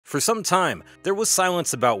For some time, there was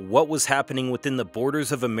silence about what was happening within the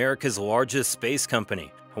borders of America's largest space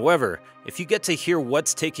company. However, if you get to hear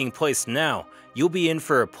what's taking place now, you'll be in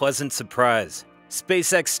for a pleasant surprise.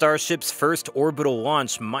 SpaceX Starship's first orbital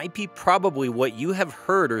launch might be probably what you have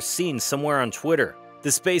heard or seen somewhere on Twitter. The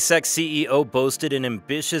SpaceX CEO boasted an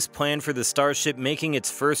ambitious plan for the Starship making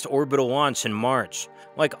its first orbital launch in March.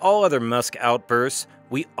 Like all other Musk outbursts,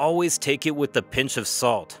 we always take it with a pinch of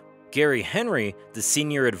salt. Gary Henry, the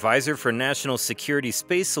senior advisor for National Security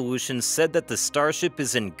Space Solutions, said that the Starship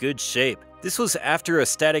is in good shape. This was after a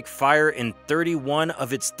static fire in 31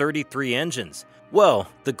 of its 33 engines. Well,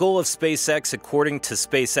 the goal of SpaceX, according to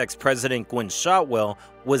SpaceX President Gwynne Shotwell,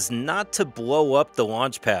 was not to blow up the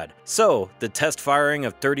launch pad. So, the test firing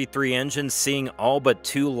of 33 engines seeing all but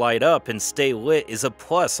 2 light up and stay lit is a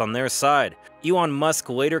plus on their side. Elon Musk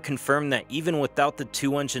later confirmed that even without the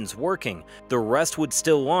 2 engines working, the rest would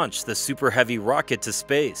still launch the Super Heavy rocket to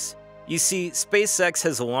space. You see, SpaceX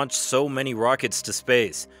has launched so many rockets to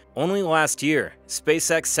space. Only last year,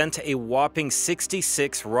 SpaceX sent a whopping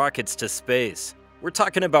 66 rockets to space. We're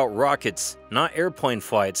talking about rockets, not airplane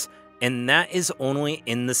flights, and that is only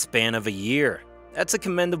in the span of a year. That's a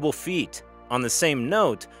commendable feat. On the same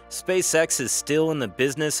note, SpaceX is still in the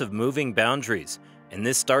business of moving boundaries, and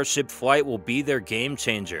this Starship flight will be their game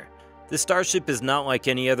changer. The Starship is not like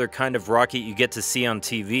any other kind of rocket you get to see on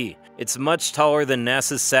TV. It's much taller than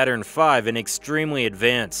NASA's Saturn V and extremely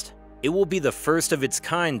advanced. It will be the first of its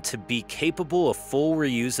kind to be capable of full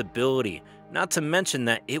reusability, not to mention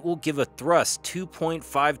that it will give a thrust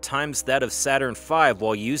 2.5 times that of Saturn V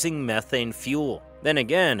while using methane fuel. Then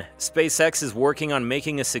again, SpaceX is working on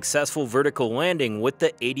making a successful vertical landing with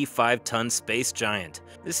the 85-ton space giant.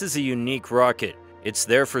 This is a unique rocket. It's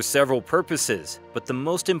there for several purposes, but the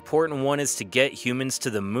most important one is to get humans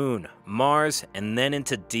to the moon, Mars, and then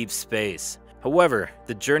into deep space. However,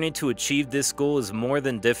 the journey to achieve this goal is more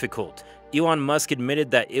than difficult. Elon Musk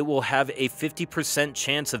admitted that it will have a 50%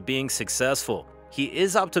 chance of being successful. He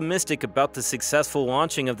is optimistic about the successful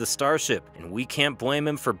launching of the Starship, and we can't blame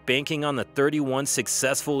him for banking on the 31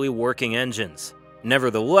 successfully working engines.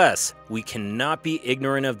 Nevertheless, we cannot be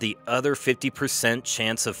ignorant of the other 50%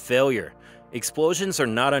 chance of failure. Explosions are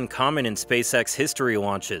not uncommon in SpaceX history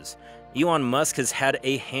launches. Elon Musk has had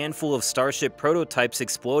a handful of Starship prototypes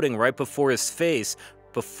exploding right before his face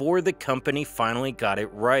before the company finally got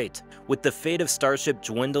it right. With the fate of Starship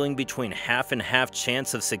dwindling between half and half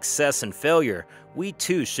chance of success and failure, we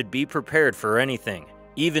too should be prepared for anything.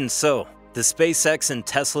 Even so, the SpaceX and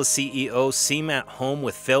Tesla CEO seem at home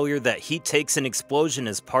with failure that he takes an explosion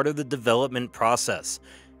as part of the development process.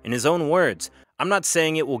 In his own words, "I'm not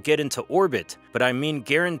saying it will get into orbit, but I mean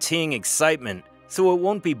guaranteeing excitement, so it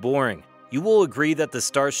won't be boring." You will agree that the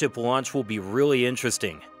Starship launch will be really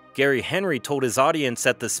interesting. Gary Henry told his audience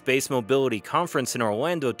at the Space Mobility Conference in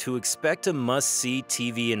Orlando to expect a must-see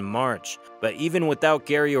TV in March. But even without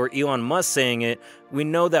Gary or Elon Musk saying it, we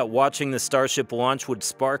know that watching the Starship launch would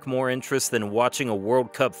spark more interest than watching a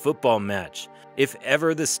World Cup football match. If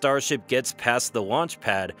ever the Starship gets past the launch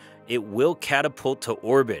pad, it will catapult to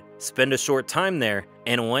orbit, spend a short time there,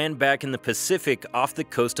 and land back in the Pacific off the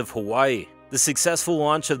coast of Hawaii. The successful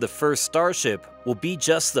launch of the first Starship will be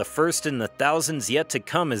just the first in the thousands yet to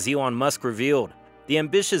come, as Elon Musk revealed. The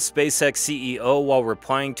ambitious SpaceX CEO, while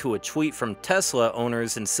replying to a tweet from Tesla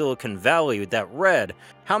owners in Silicon Valley that read,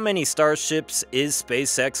 "How many Starships is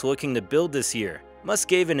SpaceX looking to build this year?" Musk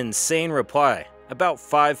gave an insane reply, "About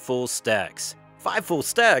 5 full stacks." 5 full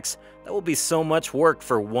stacks? That will be so much work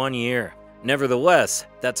for 1 year. Nevertheless,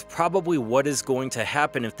 that's probably what is going to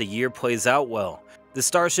happen if the year plays out well. The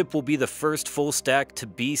Starship will be the first full stack to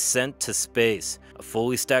be sent to space. A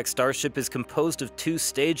fully stacked Starship is composed of 2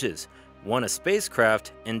 stages, 1 a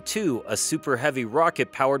spacecraft, and 2 a super heavy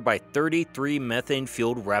rocket powered by 33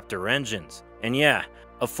 methane-fueled Raptor engines. And yeah,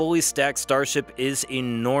 a fully stacked Starship is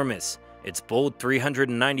enormous. Its bold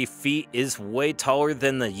 390 feet is way taller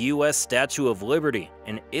than the US Statue of Liberty,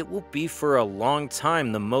 and it will be for a long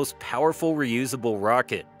time the most powerful reusable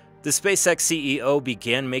rocket. The SpaceX CEO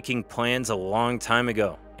began making plans a long time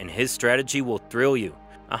ago, and his strategy will thrill you.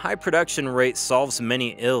 A high production rate solves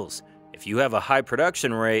many ills. If you have a high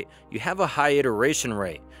production rate, you have a high iteration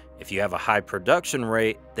rate. If you have a high production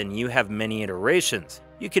rate, then you have many iterations.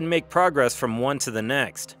 You can make progress from one to the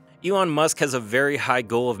next. Elon Musk has a very high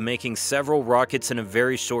goal of making several rockets in a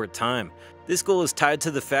very short time. This goal is tied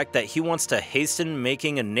to the fact that he wants to hasten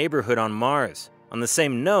making a neighborhood on Mars. On the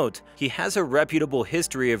same note, he has a reputable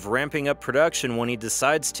history of ramping up production when he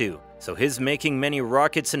decides to, so his making many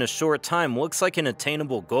rockets in a short time looks like an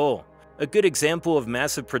attainable goal. A good example of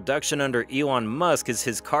massive production under Elon Musk is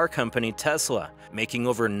his car company Tesla. Making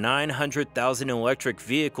over 900,000 electric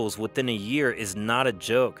vehicles within a year is not a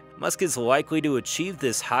joke. Musk is likely to achieve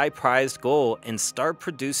this high-prized goal and start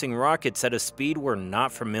producing rockets at a speed we're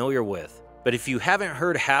not familiar with. But if you haven't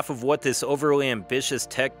heard half of what this overly ambitious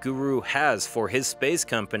tech guru has for his space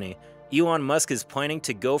company, Elon Musk is planning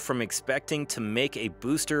to go from expecting to make a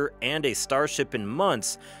booster and a Starship in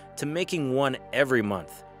months to making one every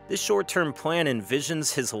month. This short-term plan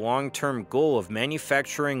envisions his long-term goal of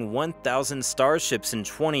manufacturing 1,000 Starships in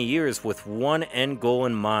 20 years with one end goal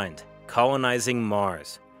in mind: colonizing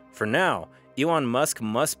Mars. For now, Elon Musk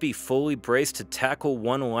must be fully braced to tackle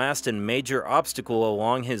one last and major obstacle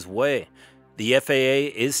along his way. The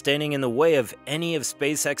FAA is standing in the way of any of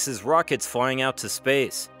SpaceX's rockets flying out to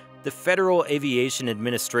space. The Federal Aviation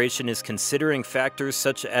Administration is considering factors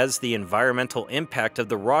such as the environmental impact of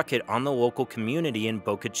the rocket on the local community in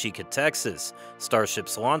Boca Chica, Texas,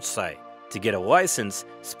 Starship's launch site. To get a license,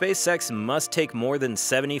 SpaceX must take more than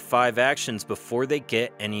 75 actions before they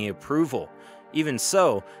get any approval. Even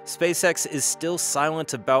so, SpaceX is still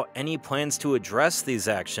silent about any plans to address these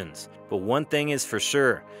actions. But one thing is for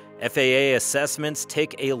sure: FAA assessments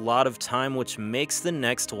take a lot of time, which makes the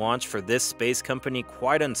next launch for this space company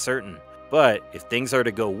quite uncertain. But if things are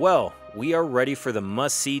to go well, we are ready for the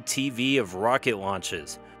must-see TV of rocket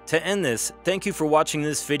launches. To end this, thank you for watching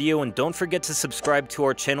this video, and don't forget to subscribe to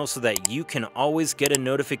our channel so that you can always get a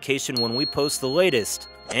notification when we post the latest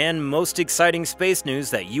and most exciting space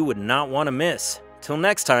news that you would not want to miss. Till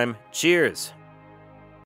next time, cheers!